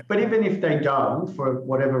them. Yep. But even if they don't, for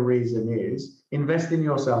whatever reason is, invest in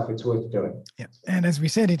yourself. It's worth doing. Yeah. And as we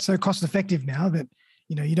said, it's so cost effective now that,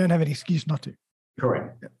 you don't have an excuse not to.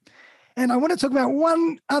 Correct. Yep. And I want to talk about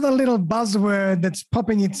one other little buzzword that's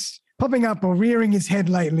popping up or rearing its head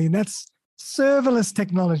lately, and that's serverless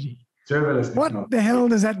technology. Serverless technology. What the hell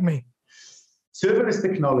does that mean? Serverless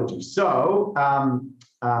technology. So,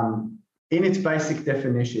 in its basic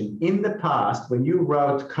definition, in the past, when you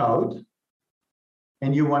wrote code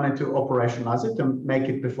and you wanted to operationalize it to make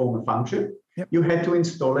it perform a function, you had to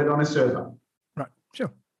install it on a server. Right,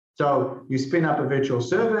 sure. So you spin up a virtual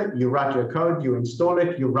server, you write your code, you install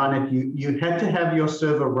it, you run it. You had to have your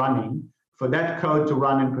server running for that code to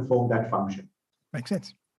run and perform that function. Makes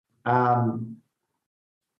sense. Over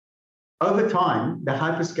time, the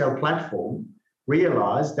hyperscale platform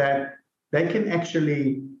realized that they can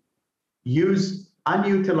actually use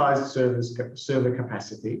unutilized server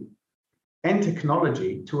capacity and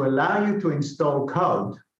technology to allow you to install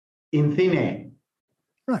code in thin air.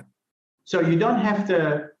 Right. So you don't have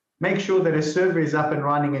to make sure that a server is up and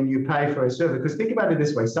running and you pay for a server. Because think about it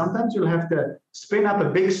this way. Sometimes you'll have to spin up a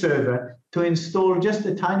big server to install just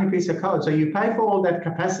a tiny piece of code. So you pay for all that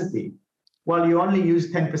capacity while you only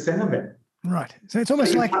use 10% of it. Right. So it's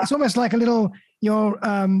almost like a little, you're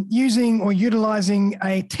using or utilizing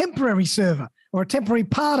a temporary server or a temporary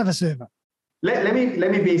part of a server. Let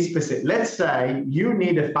me be specific. Let's say you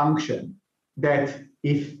need a function that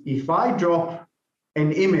if I drop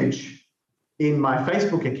an image in my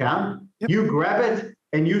Facebook account, you grab it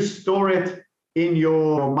and you store it in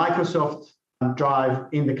your Microsoft Drive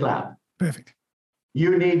in the cloud. Perfect.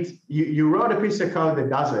 You wrote a piece of code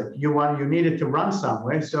that does it. You need it to run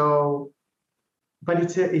somewhere. So,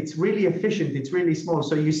 but it's really efficient. It's really small.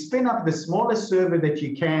 So you spin up the smallest server that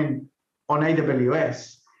you can on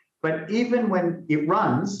AWS. But even when it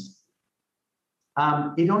runs,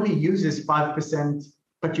 it only uses 5%.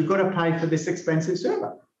 But you've got to pay for this expensive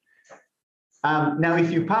server. Now,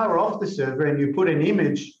 if you power off the server and you put an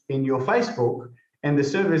image in your Facebook and the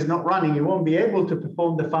server is not running, you won't be able to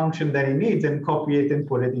perform the function that it needs and copy it and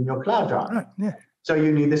put it in your cloud drive. Right, yeah. So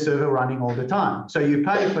you need the server running all the time. So you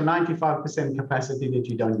pay for 95% capacity that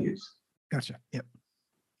you don't use. Gotcha. Yep.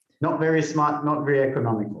 Not very smart, not very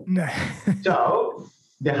economical. No. So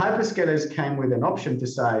the hyperscalers came with an option to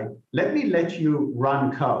say, let you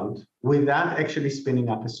run code without actually spinning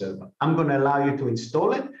up a server. I'm going to allow you to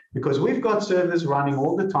install it because we've got servers running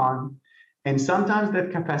all the time. And sometimes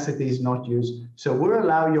that capacity is not used. So we'll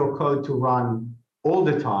allow your code to run all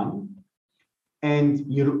the time. And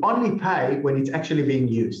you'll only pay when it's actually being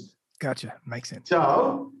used. Gotcha. Makes sense.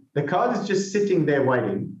 So the code is just sitting there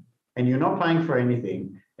waiting and you're not paying for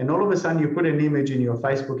anything. And all of a sudden you put an image in your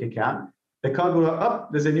Facebook account. The code will go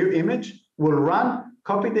up, there's a new image, will run,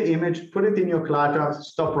 copy the image, put it in your cloud drive,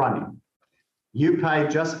 stop running. You pay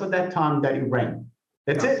just for that time that you ran.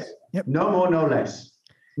 That's it. Yep. No more, no less.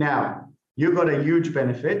 Now, you got a huge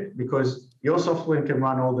benefit because your software can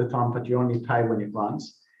run all the time, but you only pay when it runs.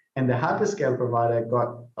 And the hyperscale provider got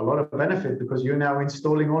a lot of benefit because you're now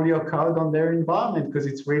installing all your code on their environment because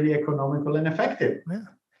it's really economical and effective. Yeah.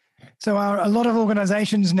 So are a lot of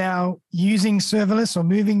organizations now using serverless or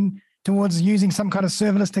moving towards using some kind of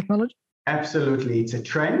serverless technology? Absolutely. It's a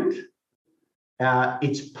trend.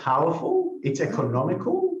 It's powerful. It's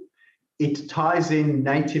economical. It ties in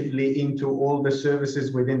natively into all the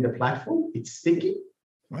services within the platform. It's sticky.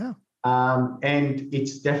 Wow. And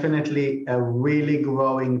it's definitely a really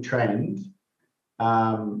growing trend.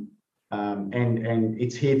 And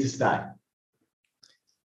it's here to stay.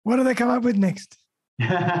 What do they come up with next?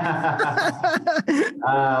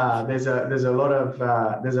 There's a lot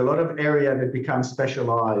of area that becomes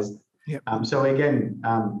specialized. Yep. So again,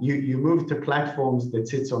 you move to platforms that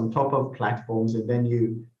sits on top of platforms, and then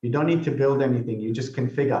you don't need to build anything. You just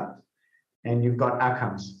configure, and you've got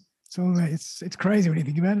outcomes. So it's crazy when you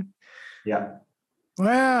think about it. Yeah.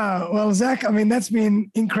 Wow. Well, Zach, I mean, that's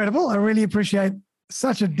been incredible. I really appreciate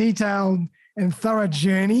such a detailed and thorough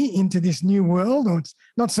journey into this new world. Or it's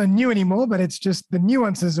not so new anymore, but it's just the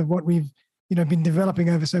nuances of what we've been developing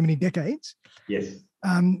over so many decades. Yes.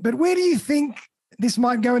 But where do you think this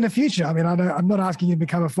might go in the future? I mean, I'm not asking you to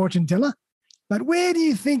become a fortune teller, but where do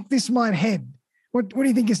you think this might head? What do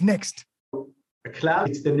you think is next? The cloud,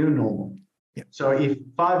 it's the new normal. Yep. So if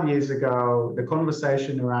 5 years ago, the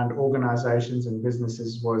conversation around organizations and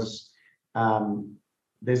businesses was,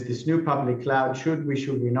 there's this new public cloud, should we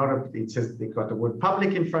not? It says they got the word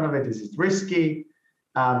public in front of it. Is it risky?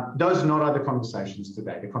 Those are not other conversations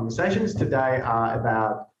today. The conversations today are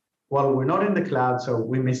about, well, we're not in the cloud, so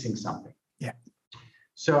we're missing something. Yeah.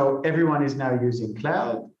 So everyone is now using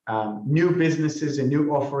cloud. New businesses and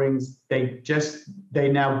new offerings,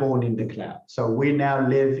 they're now born in the cloud. So we now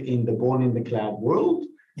live in the born in the cloud world.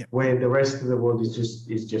 Yep. Where the rest of the world is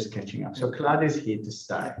just catching up. So cloud is here to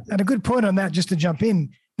stay. And a good point on that, just to jump in,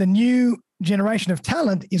 the new generation of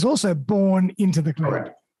talent is also born into the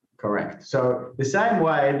cloud. Correct. So the same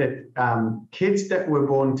way that kids that were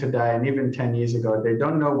born today and even 10 years ago, they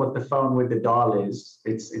don't know what the phone with the dial is.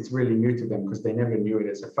 It's really new to them because they never knew it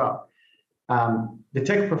as a phone. The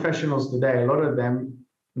tech professionals today, a lot of them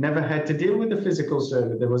never had to deal with the physical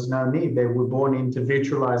server. There was no need. They were born into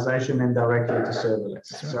virtualization and directly to serverless.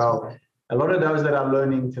 So a lot of those that are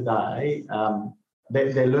learning today,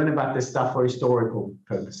 they learn about this stuff for historical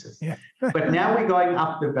purposes. Yeah. But now we're going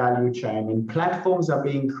up the value chain and platforms are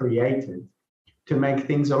being created to make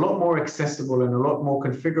things a lot more accessible and a lot more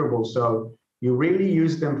configurable. So you really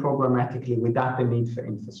use them programmatically without the need for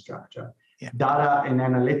infrastructure. Yeah. Data and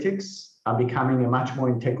analytics are becoming a much more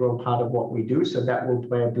integral part of what we do. So that will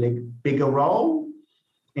play a bigger role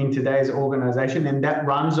in today's organization, and that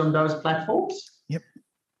runs on those platforms. Yep.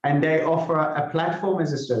 And they offer a platform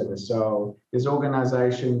as a service. So there's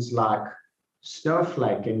organizations like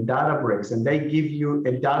Snowflake and Databricks, and they give you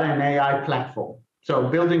a data and AI platform. So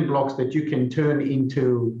building blocks that you can turn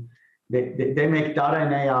into, they make data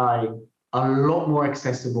and AI a lot more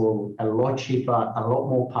accessible, a lot cheaper, a lot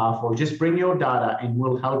more powerful. Just bring your data and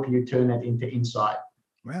we'll help you turn it into insight.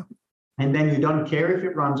 Wow. And then you don't care if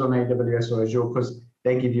it runs on AWS or Azure because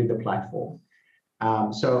they give you the platform.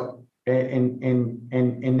 And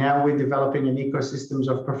now we're developing an ecosystem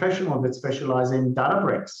of professionals that specialize in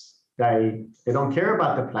Databricks. They don't care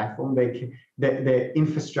about the platform, the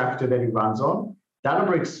infrastructure that it runs on.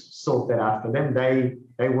 Databricks sort that out for them.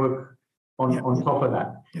 They work on top of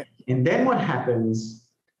that. Yep. And then what happens,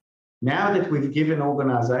 now that we've given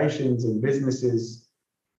organizations and businesses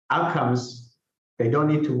outcomes, they don't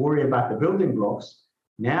need to worry about the building blocks.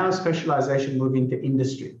 Now specialization move into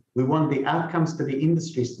industry. We want the outcomes to be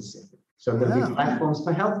industry specific. So there'll be platforms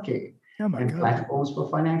for healthcare, platforms for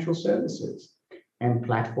financial services, and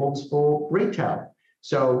platforms for retail.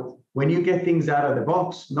 So when you get things out of the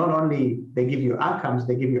box, not only they give you outcomes,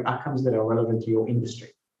 they give you outcomes that are relevant to your industry.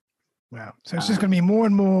 Wow. So it's just going to be more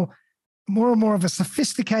and more of a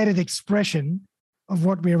sophisticated expression of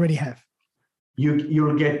what we already have.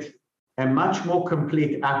 You'll get a much more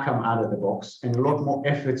complete outcome out of the box and a lot more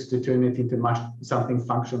efforts to turn it into something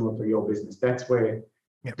functional for your business. That's where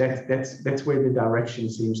that's where the direction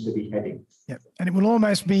seems to be heading. Yeah. And it will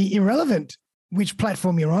almost be irrelevant which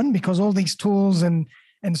platform you're on because all these tools and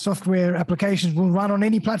software applications will run on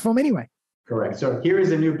any platform anyway. Correct. So here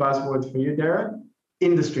is a new buzzword for you, Darren.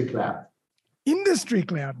 Industry cloud. Industry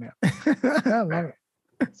cloud now. I love it.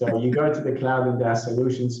 So you go to the cloud and there are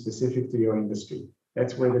solutions specific to your industry.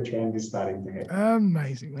 That's where the trend is starting to head.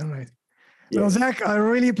 Amazing. Yes. Well, Zach, I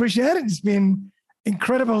really appreciate it. It's been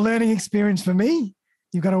incredible learning experience for me.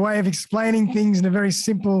 You've got a way of explaining things in a very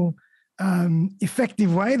simple,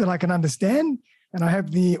 effective way that I can understand. And I hope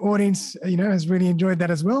the audience, has really enjoyed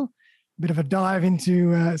that as well. A bit of a dive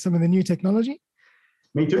into some of the new technology.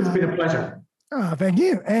 Me too. It's been a pleasure. Oh, thank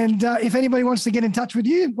you. And if anybody wants to get in touch with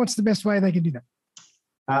you, what's the best way they can do that?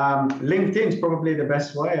 LinkedIn is probably the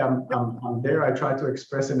best way. I'm there. I try to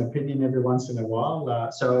express an opinion every once in a while.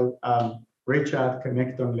 So reach out,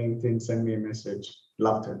 connect on LinkedIn, send me a message.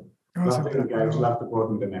 Love to. Awesome. Love to engage. Love to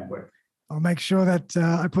broaden the network. I'll make sure that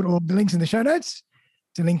I put all the links in the show notes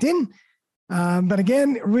to LinkedIn. But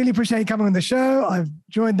again, really appreciate you coming on the show. I've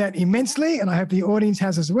enjoyed that immensely, and I hope the audience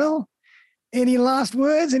has as well. Any last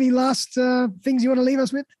words? Any last things you want to leave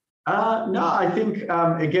us with? No, I think,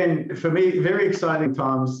 again, for me, very exciting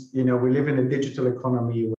times. We live in a digital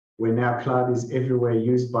economy where now cloud is everywhere,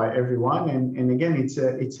 used by everyone. And again, it's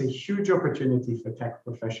a huge opportunity for tech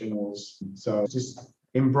professionals. So just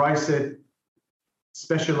embrace it,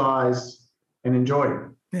 specialize, and enjoy it.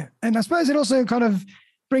 Yeah. And I suppose it also kind of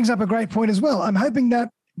brings up a great point as well. I'm hoping that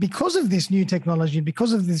because of this new technology,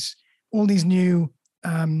 because of all these new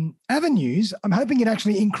avenues, I'm hoping it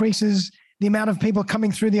actually increases the amount of people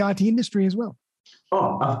coming through the IT industry as well.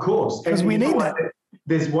 Oh, of course. Because we need that.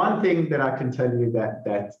 There's one thing that I can tell you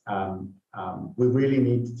that we really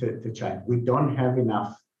need to change. We don't have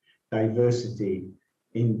enough diversity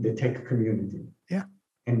in the tech community. Yeah.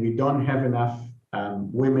 And we don't have enough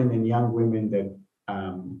women and young women that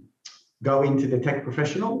go into the tech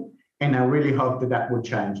professional. And I really hope that will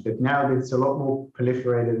change. That now that it's a lot more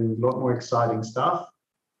proliferated and a lot more exciting stuff,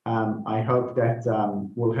 I hope that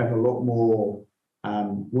we'll have a lot more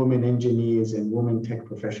women engineers and women tech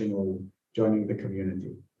professionals joining the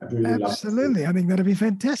community. I'd really love to. Absolutely. I think that'd be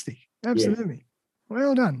fantastic. Absolutely. Yes.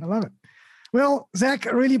 Well done. I love it. Well, Zach,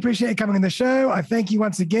 I really appreciate you coming on the show. I thank you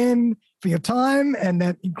once again for your time and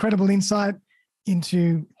that incredible insight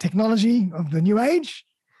into technology of the new age.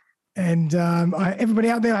 And everybody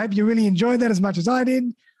out there, I hope you really enjoyed that as much as I did.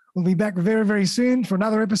 We'll be back very, very soon for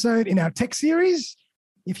another episode in our tech series.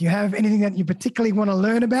 If you have anything that you particularly want to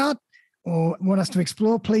learn about or want us to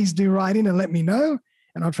explore, please do write in and let me know.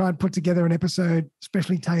 And I'll try and put together an episode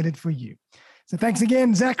specially tailored for you. So thanks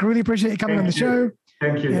again, Zach. I really appreciate you coming on the show.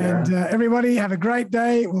 Thank you. And everybody, have a great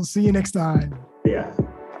day. We'll see you next time. Yeah.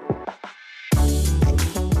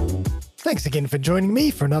 Thanks again for joining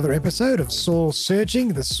me for another episode of Soul Searching,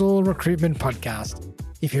 the Soul Recruitment Podcast.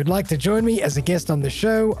 If you'd like to join me as a guest on the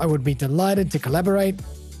show, I would be delighted to collaborate.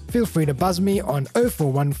 Feel free to buzz me on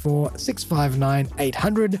 0414 659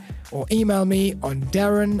 800 or email me on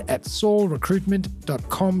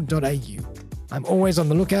darren@soulrecruitment.com.au. I'm always on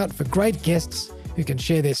the lookout for great guests who can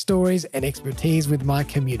share their stories and expertise with my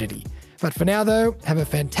community. But for now, though, have a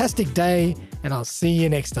fantastic day, and I'll see you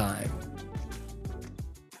next time.